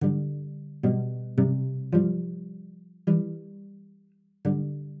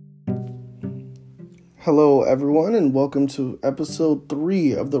Hello, everyone, and welcome to episode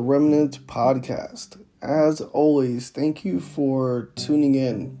 3 of the Remnant podcast. As always, thank you for tuning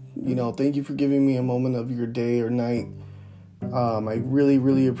in. Thank you for giving me a moment of your day or night. I really,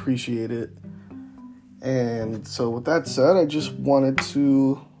 really appreciate it. And so, with that said, I just wanted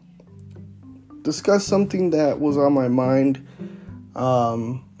to discuss something that was on my mind,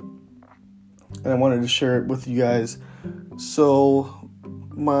 and I wanted to share it with you guys. So,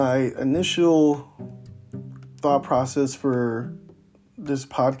 my initial thought process for this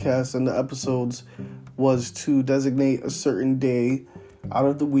podcast and the episodes was to designate a certain day out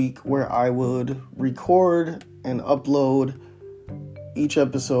of the week where I would record and upload each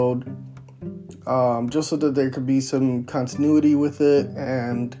episode, just so that there could be some continuity with it,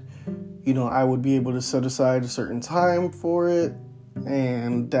 and I would be able to set aside a certain time for it,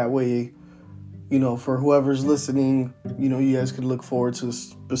 and that way for whoever's listening, you guys could look forward to a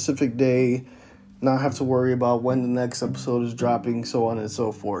specific day, not have to worry about when the next episode is dropping, so on and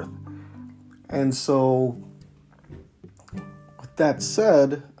so forth. And so, with that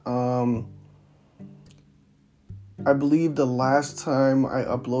said, I believe the last time I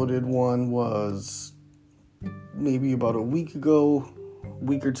uploaded one was maybe about a week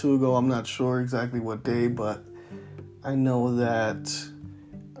or two ago. I'm not sure exactly what day, but I know that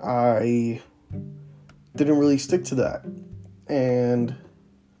I didn't really stick to that. And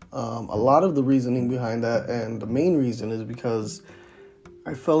a lot of the reasoning behind that, and the main reason, is because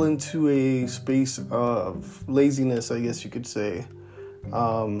I fell into a space of laziness, I guess you could say.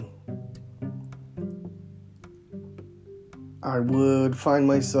 I would find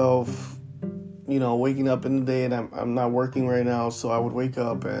myself, waking up in the day, and I'm not working right now, so I would wake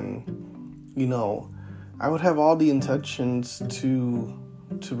up and, I would have all the intentions to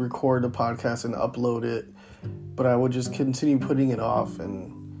record the podcast and upload it, but I would just continue putting it off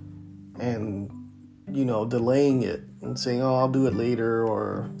and delaying it and saying, I'll do it later,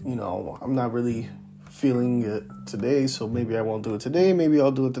 or, I'm not really feeling it today, so maybe I won't do it today, maybe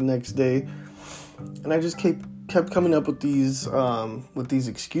I'll do it the next day. And I just kept coming up with these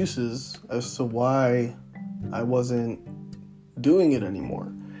excuses as to why I wasn't doing it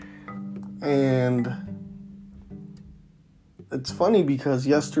anymore. And it's funny because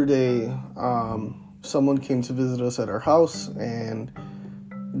yesterday, someone came to visit us at our house, and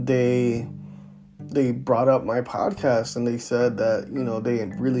they brought up my podcast, and they said that, they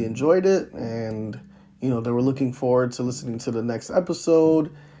really enjoyed it, and, they were looking forward to listening to the next episode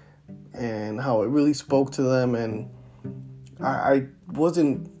and how it really spoke to them. And I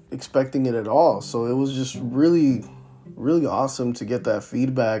wasn't expecting it at all. So it was just really, really awesome to get that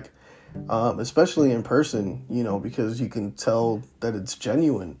feedback, especially in person, because you can tell that it's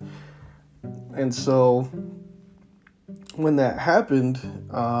genuine. And so when that happened,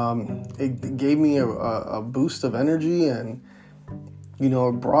 it gave me a boost of energy, and,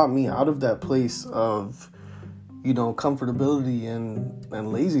 it brought me out of that place of, comfortability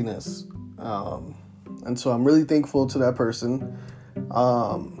and laziness. And so I'm really thankful to that person.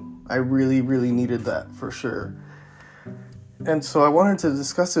 I really, really needed that for sure. And so I wanted to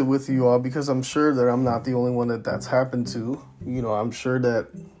discuss it with you all, because I'm sure that I'm not the only one that's happened to. I'm sure that,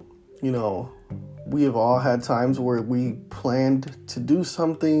 we have all had times where we planned to do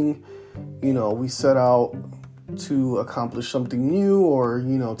something, we set out to accomplish something new, or,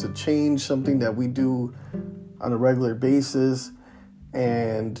 to change something that we do on a regular basis.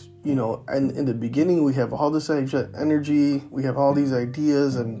 And, and in the beginning, we have all this energy, we have all these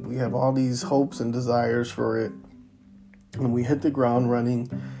ideas, and we have all these hopes and desires for it. And we hit the ground running,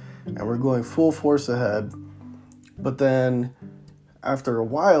 and we're going full force ahead. But then after a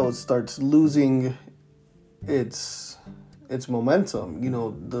while, it starts losing its momentum.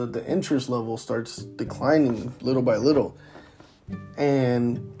 The interest level starts declining little by little.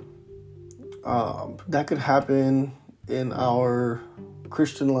 And that could happen in our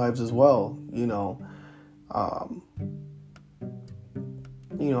Christian lives as well.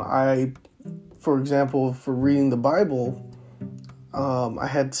 I, for example, for reading the Bible, I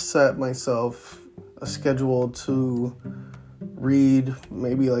had set myself a schedule to read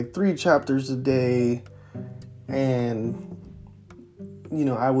maybe like 3 chapters a day, and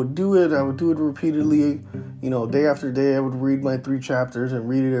I would do it repeatedly, day after day. I would read my 3 chapters and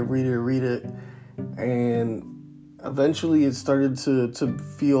read it, and eventually it started to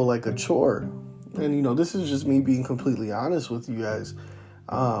feel like a chore. And this is just me being completely honest with you guys.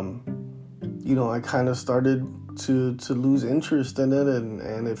 I kind of started to lose interest in it,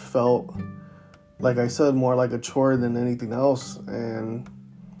 and it felt, like I said, more like a chore than anything else. And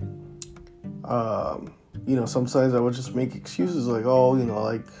sometimes I would just make excuses like, oh,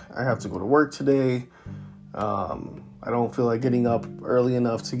 like I have to go to work today. I don't feel like getting up early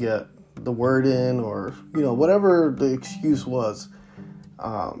enough to get the word in, or, whatever the excuse was.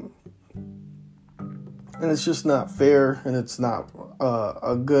 And it's just not fair, and it's not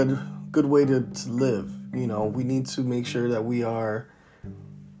a good way to live. We need to make sure that we are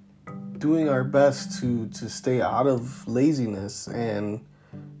doing our best to stay out of laziness and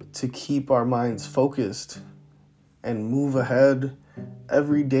to keep our minds focused and move ahead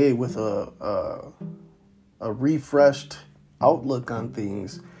every day with a refreshed outlook on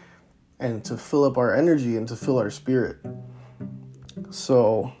things, and to fill up our energy and to fill our spirit.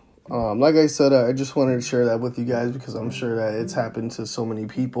 So, like I said, I just wanted to share that with you guys because I'm sure that it's happened to so many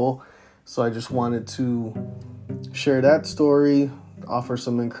people. So I just wanted to share that story, offer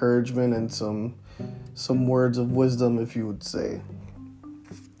some encouragement and some words of wisdom, if you would say.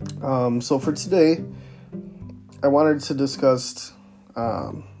 So for today, I wanted to discuss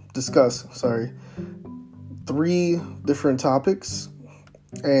 3 different topics,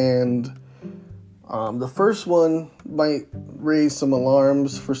 and the first one might raise some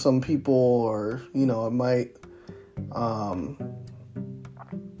alarms for some people, or it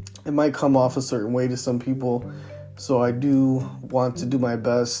might come off a certain way to some people. So I do want to do my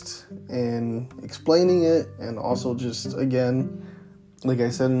best in explaining it, and also just, again, like I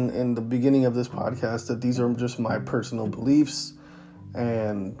said in the beginning of this podcast, that these are just my personal beliefs,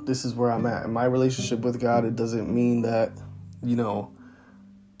 and this is where I'm at in my relationship with God. It doesn't mean that,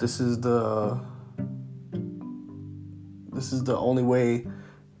 this is the only way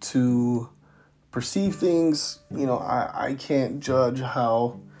to perceive things. I can't judge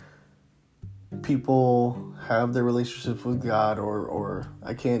how people have their relationships with God, or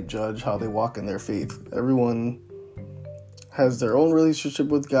I can't judge how they walk in their faith. Everyone has their own relationship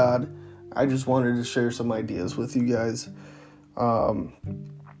with God. I just wanted to share some ideas with you guys.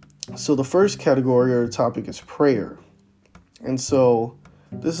 So the first category or topic is prayer. And so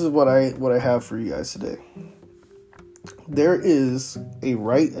this is what I have for you guys today. There is a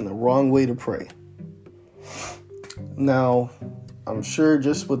right and a wrong way to pray. Now, I'm sure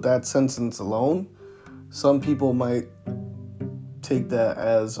just with that sentence alone, some people might take that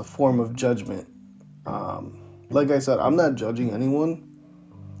as a form of judgment. Like I said, I'm not judging anyone,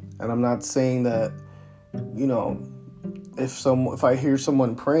 and I'm not saying that, if I hear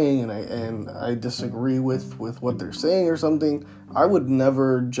someone praying and I disagree with what they're saying or something, I would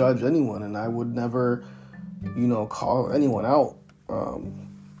never judge anyone, and I would never, call anyone out.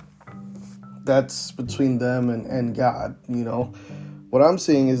 That's between them and God. What I'm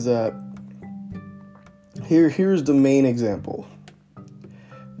saying is that here's the main example.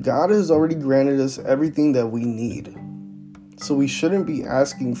 God has already granted us everything that we need, so we shouldn't be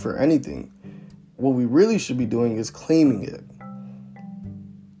asking for anything. What we really should be doing is claiming it.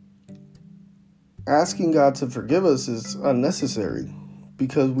 Asking God to forgive us is unnecessary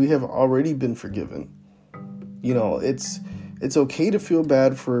because we have already been forgiven. It's okay to feel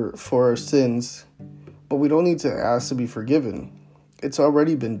bad for our sins, but we don't need to ask to be forgiven. It's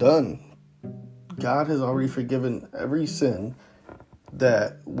already been done. God has already forgiven every sin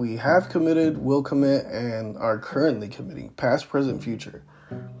that we have committed, will commit, and are currently committing, past, present, future.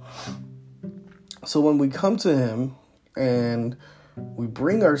 So when we come to Him and we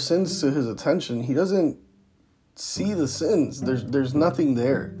bring our sins to His attention, He doesn't see the sins. There's nothing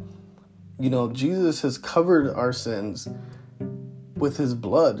there. Jesus has covered our sins with His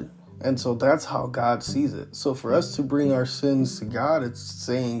blood, and so that's how God sees it. So for us to bring our sins to God, it's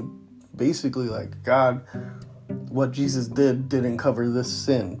saying basically like, God, what Jesus didn't cover this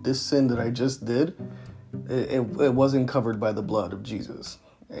sin. This sin that I just did, it wasn't covered by the blood of Jesus.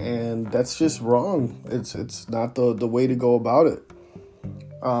 And that's just wrong. It's not the way to go about it.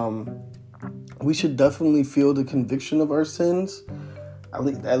 We should definitely feel the conviction of our sins.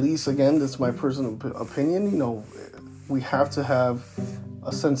 At least, again, that's my personal opinion. We have to have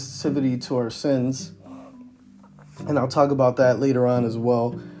a sensitivity to our sins. And I'll talk about that later on as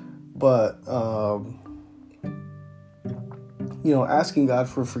well. But, asking God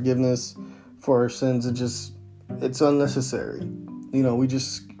for forgiveness for our sins, it's unnecessary. We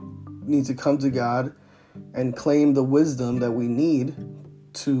just need to come to God and claim the wisdom that we need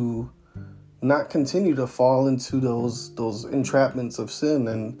to not continue to fall into those entrapments of sin.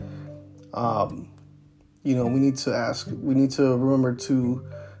 And, we need to remember to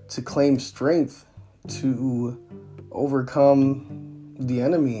claim strength to overcome the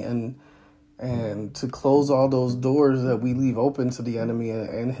enemy and to close all those doors that we leave open to the enemy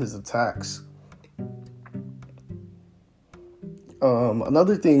and his attacks.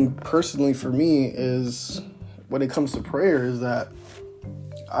 Another thing personally for me is when it comes to prayer is that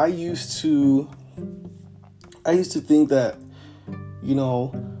I used to think that,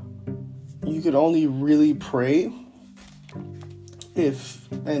 you could only really pray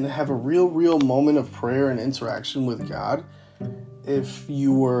and have a real moment of prayer and interaction with God if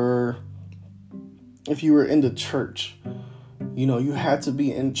you were in the church. You had to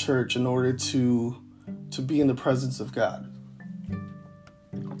be in church in order to be in the presence of God.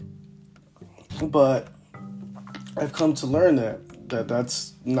 But I've come to learn that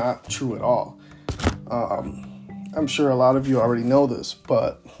that's not true at all. I'm sure a lot of you already know this,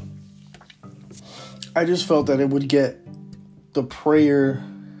 but I just felt that it would get the prayer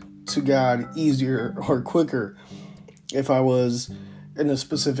to God easier or quicker if I was in a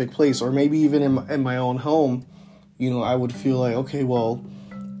specific place, or maybe even in my own home. I would feel like, okay, well,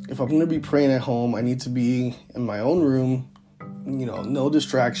 if I'm going to be praying at home, I need to be in my own room, no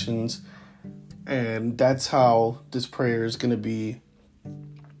distractions. And that's how this prayer is going to be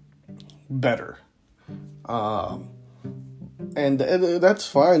better. And that's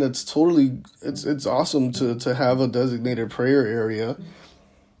fine. It's awesome to have a designated prayer area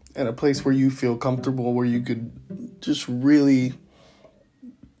and a place where you feel comfortable, where you could just really,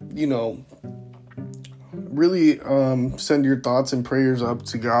 send your thoughts and prayers up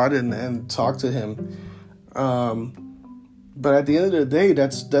to God and talk to Him. But at the end of the day,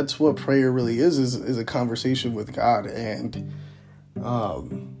 that's what prayer really is a conversation with God. And,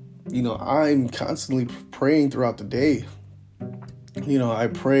 I'm constantly praying throughout the day. I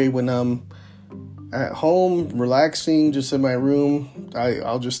pray when I'm at home, relaxing, just in my room.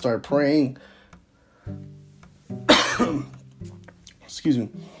 I'll just start praying. Excuse me.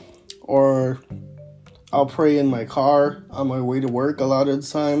 Or I'll pray in my car on my way to work a lot of the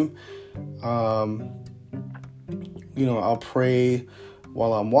time. I'll pray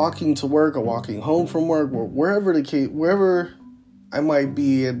while I'm walking to work or walking home from work, or wherever I might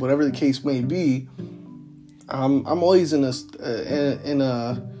be, and whatever the case may be. I'm always in a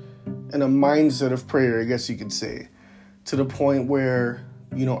mindset of prayer, I guess you could say, to the point where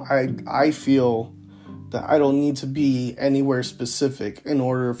I feel that I don't need to be anywhere specific in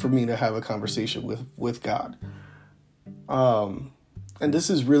order for me to have a conversation with God. And this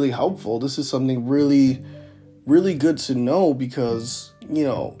is really helpful. This is something really, really good to know, because,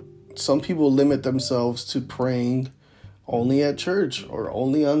 some people limit themselves to praying only at church, or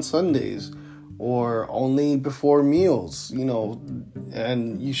only on Sundays, or only before meals,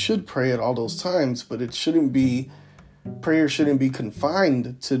 and you should pray at all those times, but prayer shouldn't be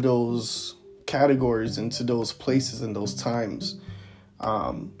confined to those categories and to those places and those times.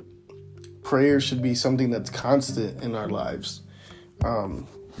 Prayer should be something that's constant in our lives.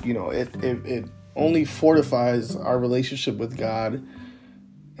 It only fortifies our relationship with God,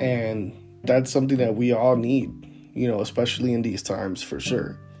 and that's something that we all need, especially in these times, for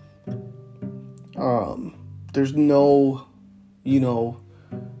sure. There's no,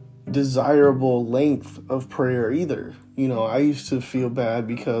 desirable length of prayer either. I used to feel bad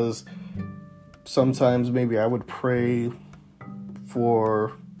because sometimes maybe I would pray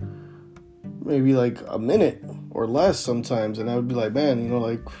for maybe like a minute or less sometimes, and I would be like, man,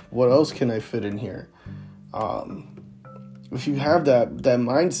 what else can I fit in here? If you have that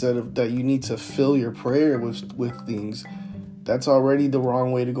mindset of that you need to fill your prayer with things, that's already the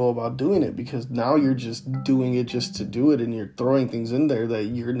wrong way to go about doing it, because now you're just doing it just to do it, and you're throwing things in there that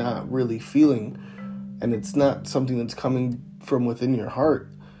you're not really feeling, and it's not something that's coming from within your heart.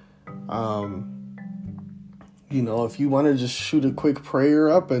 If you want to just shoot a quick prayer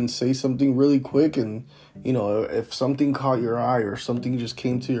up and say something really quick, and if something caught your eye or something just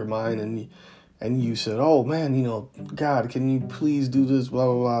came to your mind, and you said, oh man, God, can you please do this, blah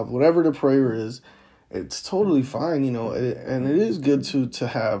blah blah, whatever the prayer is, it's totally fine, and it is good to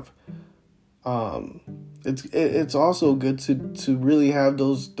have. It's also good to really have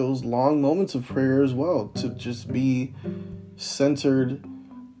those long moments of prayer as well, to just be centered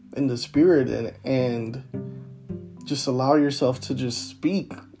in the Spirit and just allow yourself to just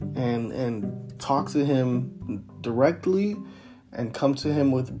speak and talk to Him directly, and come to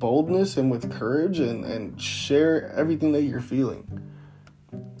Him with boldness and with courage, and share everything that you're feeling.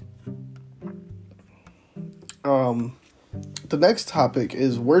 The next topic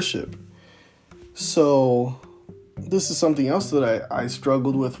is worship. So this is something else that I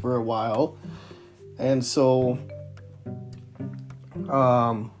struggled with for a while. And so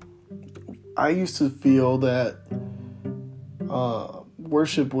I used to feel that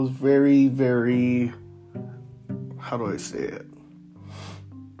worship was very, very, how do I say it?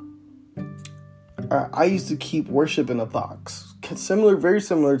 I used to keep worship in a box, similar, very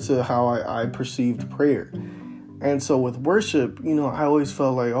similar to how I perceived prayer. And so with worship, I always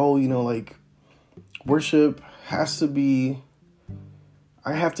felt like, like worship has to be,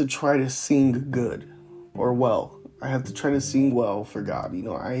 I have to try to sing good or well. I have to try to sing well for God.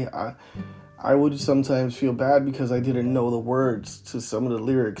 I would sometimes feel bad because I didn't know the words to some of the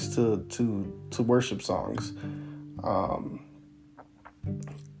lyrics to worship songs.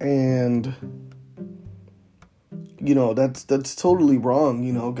 And that's totally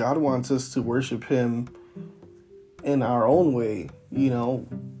wrong. God wants us to worship him in our own way.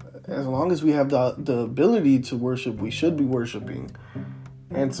 As long as we have the ability to worship, we should be worshiping.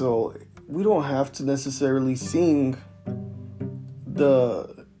 And so we don't have to necessarily sing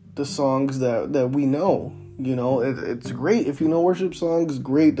the songs that we know. It's great if you know worship songs.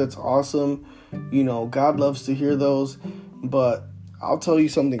 Great, that's awesome. God loves to hear those. But I'll tell you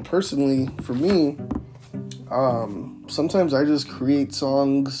something personally. For me, sometimes I just create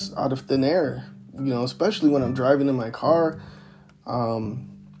songs out of thin air. Especially when I'm driving in my car.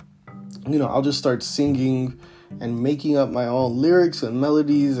 I'll just start singing and making up my own lyrics and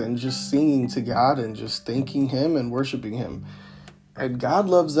melodies and just singing to God and just thanking him and worshiping him. And God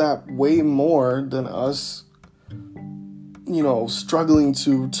loves that way more than us, struggling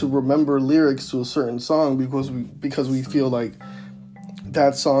to remember lyrics to a certain song because we feel like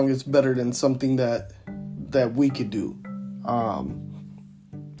that song is better than something that we could do.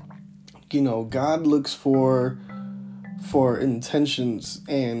 God looks for intentions,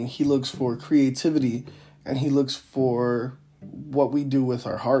 and he looks for creativity, and he looks for what we do with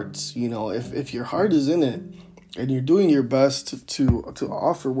our hearts. If your heart is in it and you're doing your best to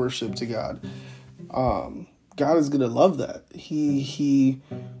offer worship to God, God is gonna love that. He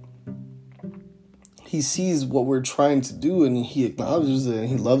sees what we're trying to do, and he acknowledges it, and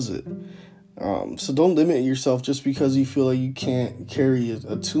he loves it. So don't limit yourself just because you feel like you can't carry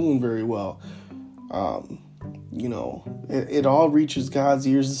a tune very well. It all reaches God's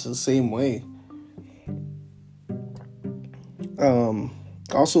ears the same way.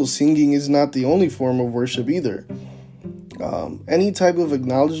 Also, singing is not the only form of worship either. Any type of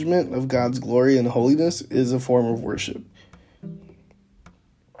acknowledgement of God's glory and holiness is a form of worship.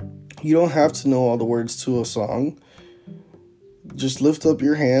 You don't have to know all the words to a song. Just lift up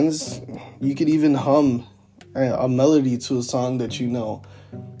your hands. You could even hum a melody to a song that you know.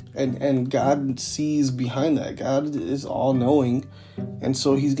 And God sees behind that. God is all-knowing. And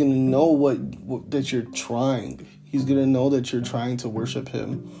so he's going to know what that you're trying. He's going to know that you're trying to worship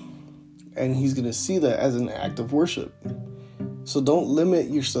him. And he's going to see that as an act of worship. So don't limit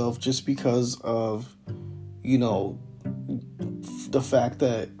yourself just because of, the fact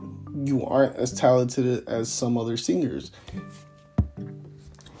that you aren't as talented as some other singers.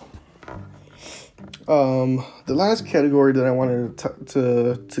 The last category that I wanted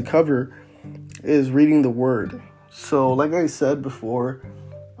to cover is reading the Word. So, like I said before,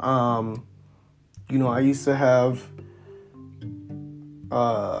 I used to have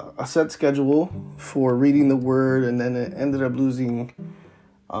a set schedule for reading the Word, and then it ended up losing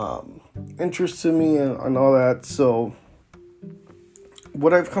interest to me and all that. So,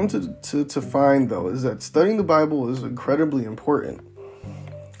 what I've come to find, though, is that studying the Bible is incredibly important.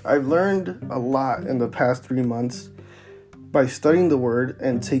 I've learned a lot in the past 3 months by studying the Word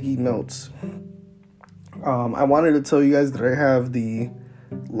and taking notes. I wanted to tell you guys that I have the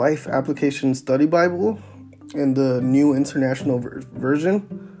Life Application Study Bible in the New International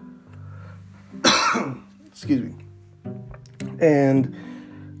Version. Excuse me. And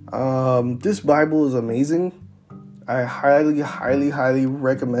this Bible is amazing. I highly, highly, highly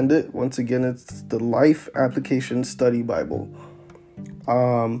recommend it. Once again, it's the Life Application Study Bible.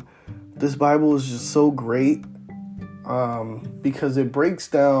 This Bible is just so great because it breaks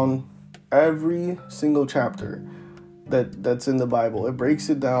down every single chapter that's in the Bible. It breaks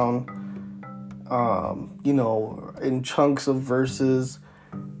it down, in chunks of verses,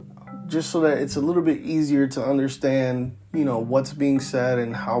 just so that it's a little bit easier to understand, what's being said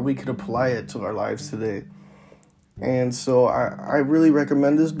and how we could apply it to our lives today. And so I really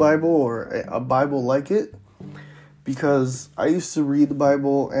recommend this Bible, or a Bible like it, because I used to read the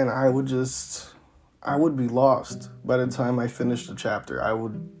Bible and I would be lost by the time I finished the chapter. I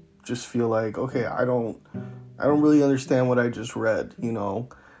would just feel like, okay, I don't really understand what I just read,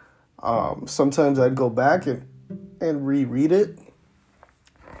 Sometimes I'd go back and reread it.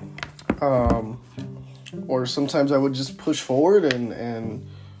 Or sometimes I would just push forward and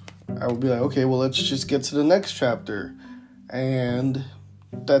I would be like, okay, well, let's just get to the next chapter. And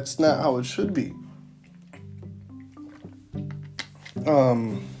that's not how it should be.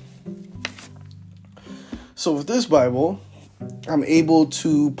 So with this Bible, I'm able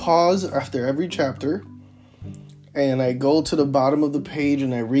to pause after every chapter, and I go to the bottom of the page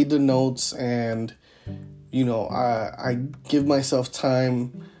and I read the notes, and I give myself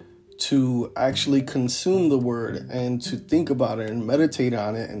time to actually consume the word and to think about it and meditate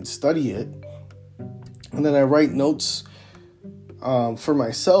on it and study it. And then I write notes for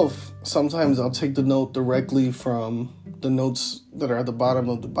myself. Sometimes I'll take the note directly from the notes that are at the bottom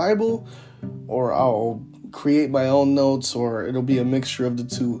of the Bible, or I'll create my own notes, or it'll be a mixture of the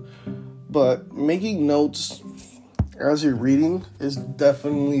two. But making notes as you're reading is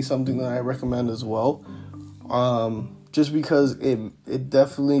definitely something that I recommend as well. Just because it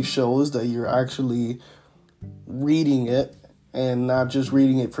definitely shows that you're actually reading it, and not just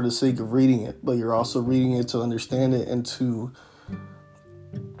reading it for the sake of reading it, but you're also reading it to understand it and to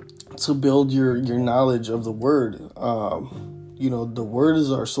build your knowledge of the word. The word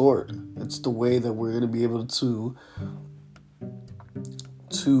is our sword. It's the way that we're going to be able to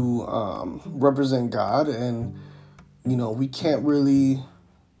represent God, and we can't really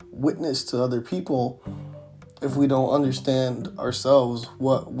witness to other people if we don't understand ourselves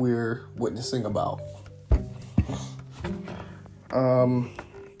what we're witnessing about. I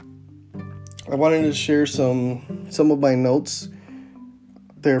wanted to share some of my notes.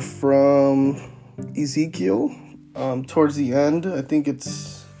 They're from Ezekiel. Towards the end, I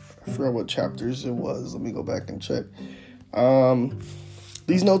forgot what chapters it was. Let me go back and check.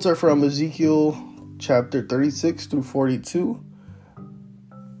 These notes are from Ezekiel chapter 36 through 42.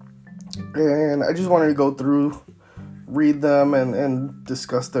 And I just wanted to go through, read them, and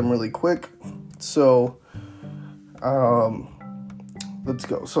discuss them really quick. So, let's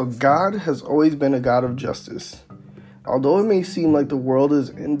go. So, God has always been a God of justice. Although it may seem like the world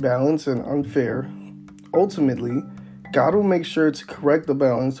is imbalanced and unfair, ultimately, God will make sure to correct the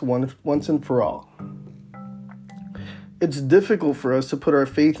balance once and for all. It's difficult for us to put our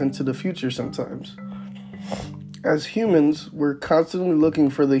faith into the future sometimes. As humans, we're constantly looking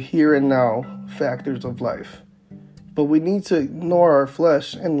for the here and now factors of life. But we need to ignore our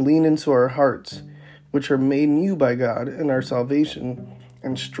flesh and lean into our hearts, which are made new by God in our salvation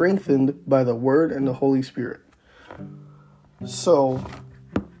and strengthened by the Word and the Holy Spirit. So,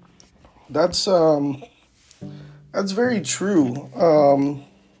 that's very true.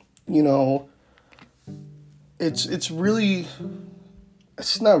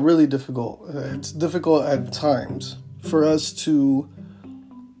 It's not really difficult. It's difficult at times for us to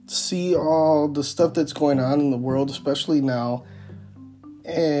see all the stuff that's going on in the world, especially now,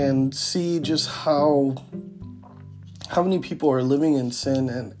 and see just how many people are living in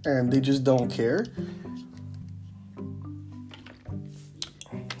sin and they just don't care.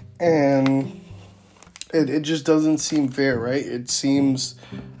 And it just doesn't seem fair, right? It seems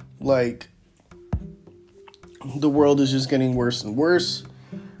like the world is just getting worse and worse.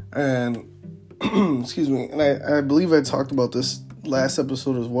 And, excuse me, and I believe I talked about this last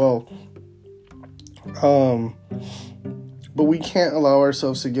episode as well. But we can't allow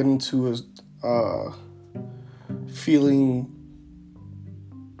ourselves to get into a feeling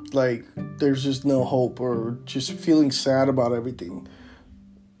like there's just no hope, or just feeling sad about everything.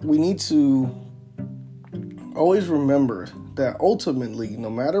 We need to always remember that ultimately, no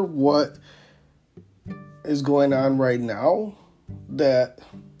matter what is going on right now, that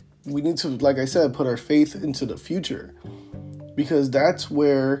we need to, like I said, put our faith into the future, because that's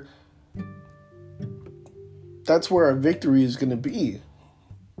where our victory is going to be.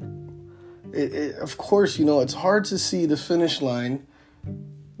 Of course, it's hard to see the finish line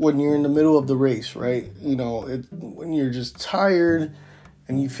when you're in the middle of the race, right? When you're just tired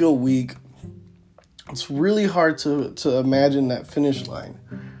and you feel weak, it's really hard to imagine that finish line.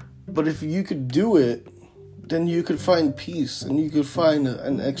 But if you could do it, then you could find peace, and you could find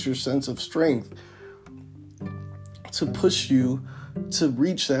an extra sense of strength to push you to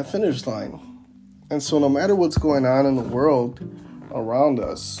reach that finish line. And so no matter what's going on in the world around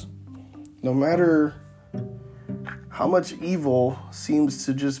us, no matter how much evil seems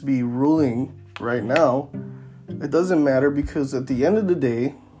to just be ruling right now, it doesn't matter, because at the end of the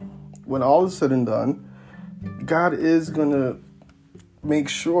day, when all is said and done, God is going to make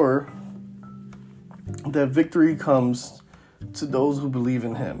sure that victory comes to those who believe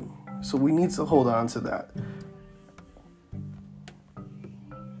in Him. So we need to hold on to that.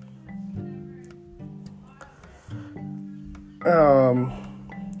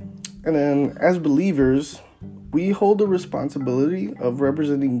 And then as believers, we hold the responsibility of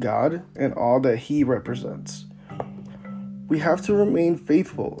representing God and all that He represents. We have to remain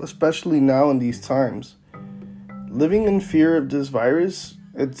faithful, especially now in these times. Living in fear of this virus,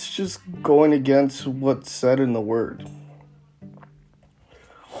 it's just going against what's said in the Word.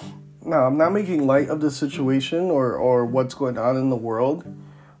 Now, I'm not making light of the situation or what's going on in the world.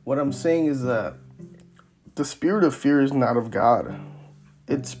 What I'm saying is that the spirit of fear is not of God.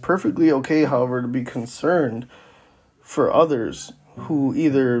 It's perfectly okay, however, to be concerned for others who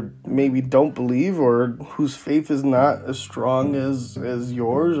either maybe don't believe or whose faith is not as strong as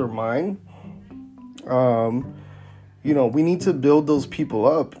yours or mine. We need to build those people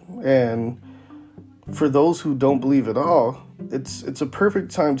up. And for those who don't believe at all, it's a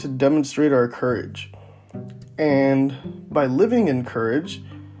perfect time to demonstrate our courage. And by living in courage,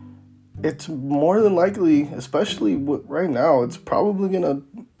 it's more than likely, especially right now, it's probably going to,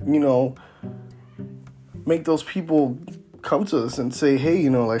 make those people come to us and say, hey,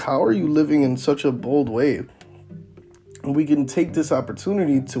 how are you living in such a bold way? And we can take this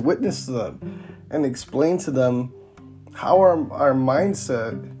opportunity to witness to them and explain to them how our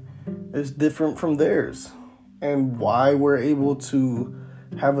mindset is different from theirs and why we're able to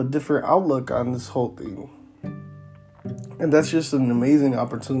have a different outlook on this whole thing. And that's just an amazing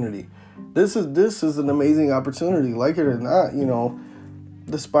opportunity. This is an amazing opportunity, like it or not,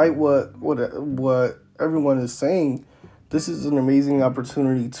 despite what everyone is saying, this is an amazing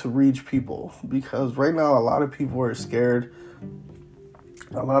opportunity to reach people, because right now a lot of people are scared.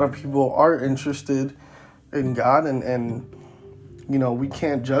 A lot of people are interested in God, and we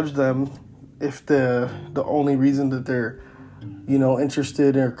can't judge them if the only reason that they're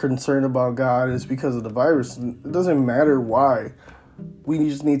interested or concerned about God is because of the virus. It doesn't matter why. We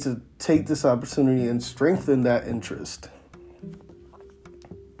just need to take this opportunity and strengthen that interest.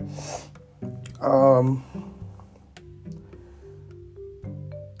 The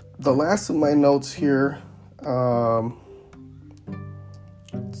last of my notes here,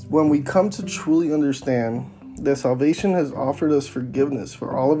 when we come to truly understand that salvation has offered us forgiveness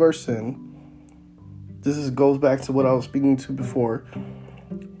for all of our sin, goes back to what I was speaking to before.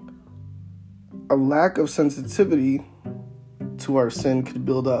 A lack of sensitivity to our sin could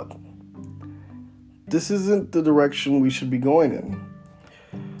build up. This isn't the direction we should be going in.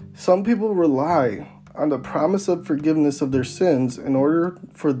 Some people rely on the promise of forgiveness of their sins in order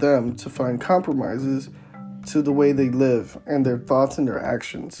for them to find compromises to the way they live and their thoughts and their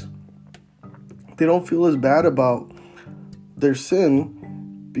actions. They don't feel as bad about their sin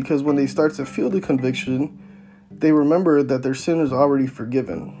because when they start to feel the conviction, they remember that their sin is already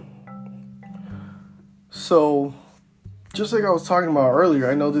forgiven. So, just like I was talking about earlier,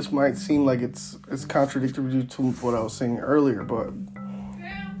 I know this might seem like it's contradictory to what I was saying earlier, but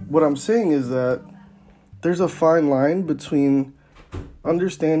what I'm saying is that there's a fine line between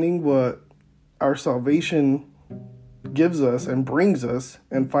understanding what our salvation gives us and brings us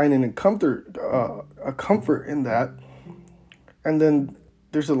and finding a comfort in that, and then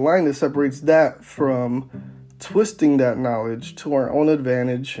there's a line that separates that from twisting that knowledge to our own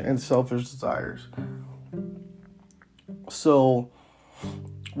advantage and selfish desires. So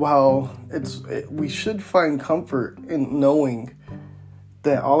while we should find comfort in knowing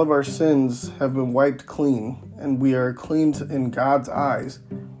that all of our sins have been wiped clean and we are clean in God's eyes,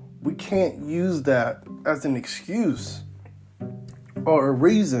 we can't use that as an excuse or a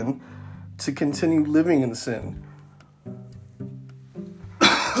reason to continue living in sin.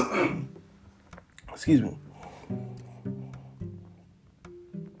 Excuse me.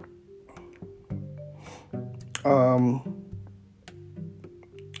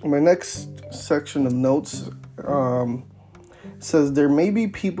 My next section of notes says there may be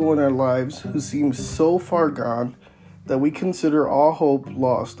people in our lives who seem so far gone that we consider all hope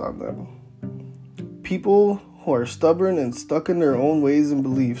lost on them. People who are stubborn and stuck in their own ways and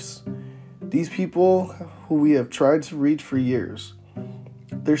beliefs. These people who we have tried to reach for years.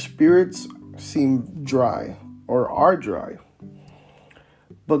 Their spirits seem dry or are dry.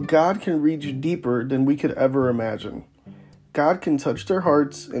 But God can reach deeper than we could ever imagine. God can touch their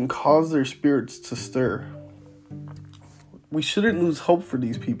hearts and cause their spirits to stir. We shouldn't lose hope for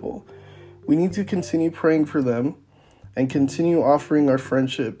these people. We need to continue praying for them and continue offering our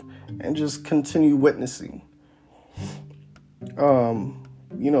friendship and just continue witnessing.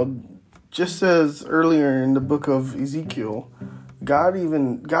 Just as earlier in the book of Ezekiel, God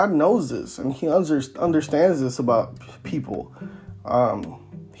knows this, and he understands this about people.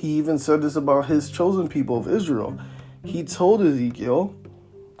 He even said this about his chosen people of Israel. He told Ezekiel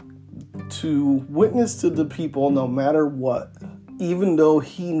to witness to the people no matter what, even though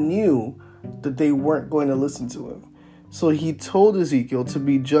he knew that they weren't going to listen to him. So he told Ezekiel to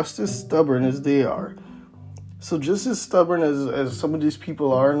be just as stubborn as they are. So just as stubborn as some of these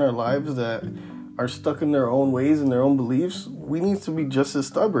people are in our lives that are stuck in their own ways and their own beliefs, we need to be just as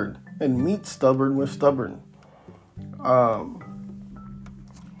stubborn and meet stubborn with stubborn.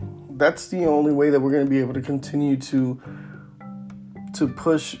 that's the only way that we're going to be able to continue to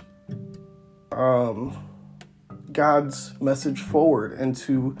push God's message forward, and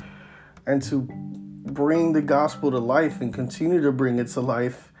to bring the gospel to life, and continue to bring it to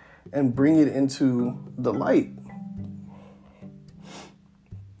life, and bring it into the light.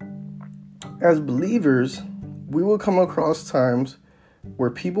 As believers, we will come across times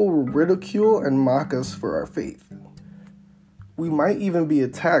where people will ridicule and mock us for our faith. We might even be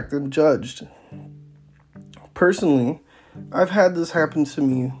attacked and judged. Personally, I've had this happen to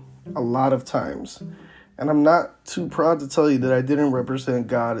me a lot of times, and I'm not too proud to tell you that I didn't represent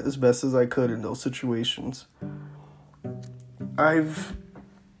God as best as I could in those situations. I've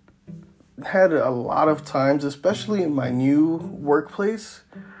had a lot of times, especially in my new workplace,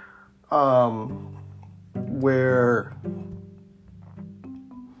 where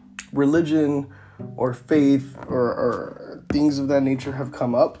religion or faith or things of that nature have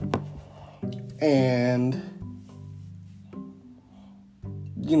come up, and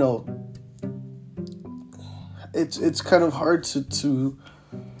it's kind of hard to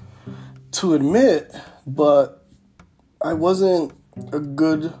admit, but I wasn't a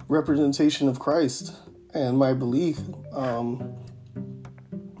good representation of Christ and my belief.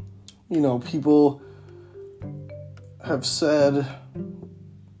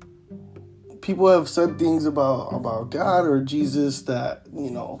 People have said things about God or Jesus that,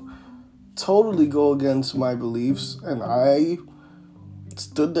 totally go against my beliefs, and I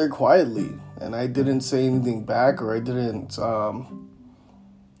stood there quietly, and I didn't say anything back, or I didn't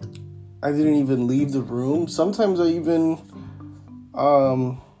even leave the room. Sometimes I even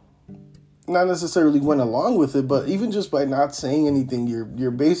not necessarily went along with it, but even just by not saying anything,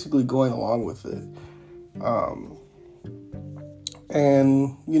 you're basically going along with it.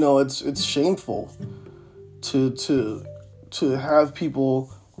 And it's shameful to have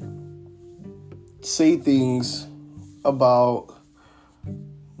people say things about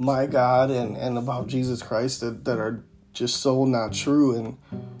my God and about Jesus Christ that are just so not true. And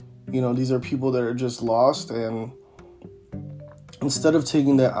these are people that are just lost, and instead of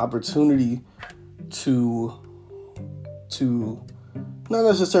taking that opportunity to not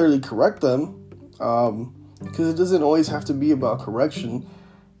necessarily correct them, because it doesn't always have to be about correction.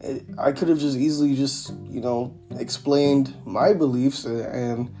 I could have just easily explained my beliefs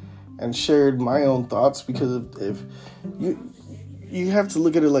and shared my own thoughts, because if you have to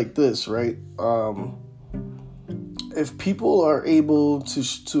look at it like this, right? If people are able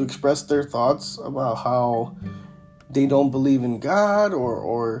to express their thoughts about how they don't believe in God,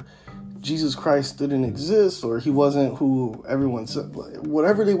 or Jesus Christ didn't exist, or he wasn't who everyone said,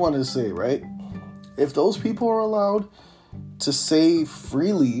 whatever they want to say, right? If those people are allowed to say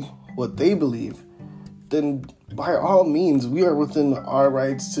freely what they believe, then by all means, we are within our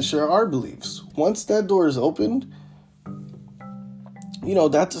rights to share our beliefs. Once that door is opened,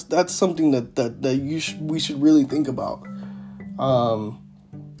 that's something that we should really think about,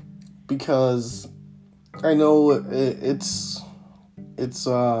 because I know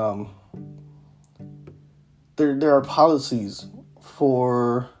there are policies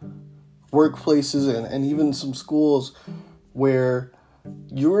for workplaces and even some schools where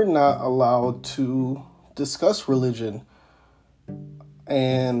you're not allowed to discuss religion.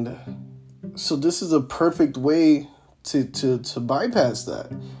 And so this is a perfect way to bypass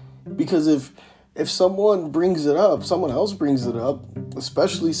that. Because if someone brings it up, someone else brings it up,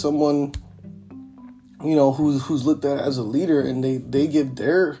 especially someone, who's looked at as a leader, and they give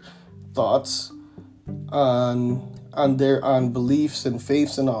their thoughts on beliefs and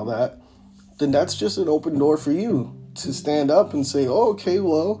faiths and all that, then that's just an open door for you to stand up and say, oh, okay,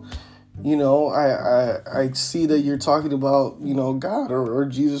 well, I see that you're talking about, God or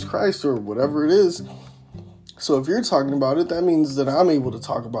Jesus Christ or whatever it is. So if you're talking about it, that means that I'm able to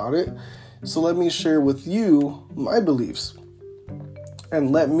talk about it. So let me share with you my beliefs,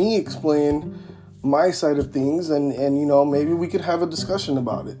 and let me explain my side of things, and maybe we could have a discussion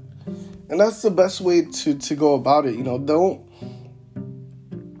about it. And that's the best way to go about it.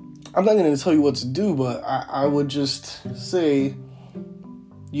 I'm not going to tell you what to do, but I would just say,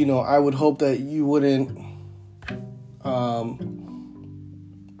 I would hope that you wouldn't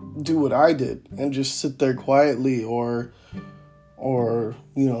do what I did and just sit there quietly, or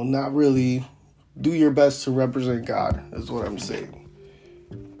not really do your best to represent God, is what I'm saying.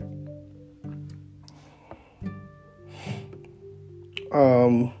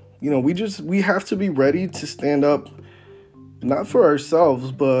 We have to be ready to stand up, not for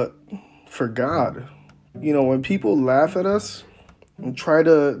ourselves, but for God. When people laugh at us and try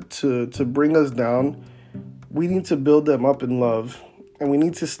to bring us down, we need to build them up in love and we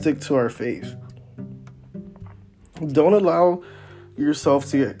need to stick to our faith. Don't allow yourself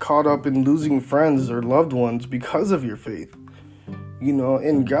to get caught up in losing friends or loved ones because of your faith. You know,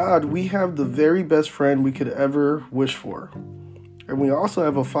 in God, we have the very best friend we could ever wish for. And we also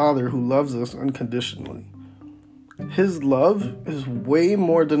have a Father who loves us unconditionally. His love is way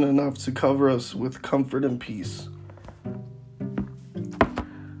more than enough to cover us with comfort and peace.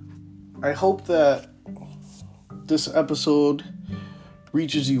 I hope that this episode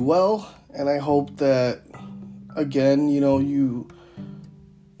reaches you well, and I hope that, again, you know, you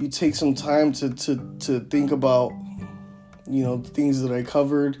take some time to think about, you know, the things that I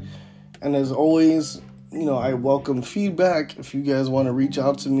covered. And as always, you know, I welcome feedback. If you guys want to reach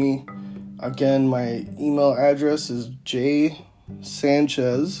out to me, again, my email address is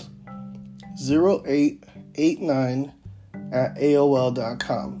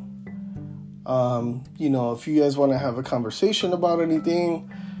jsanchez0889@aol.com. You know, if you guys want to have a conversation about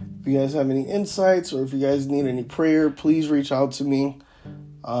anything, if you guys have any insights, or if you guys need any prayer, please reach out to me.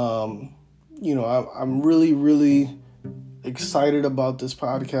 You know, I'm really, really excited about this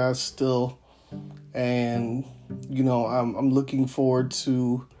podcast still. And, you know, I'm looking forward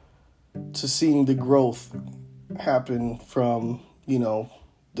to seeing the growth happen from, you know,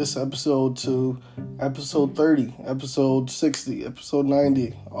 this episode to episode 30, episode 60, episode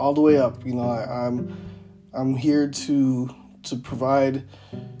 90, all the way up. You know, I'm here to provide,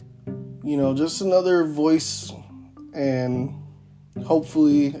 you know, just another voice, and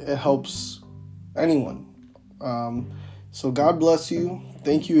hopefully it helps anyone. So God bless you.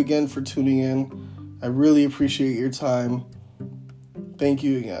 Thank you again for tuning in. I really appreciate your time. Thank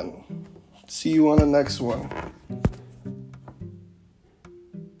you again. See you on the next one.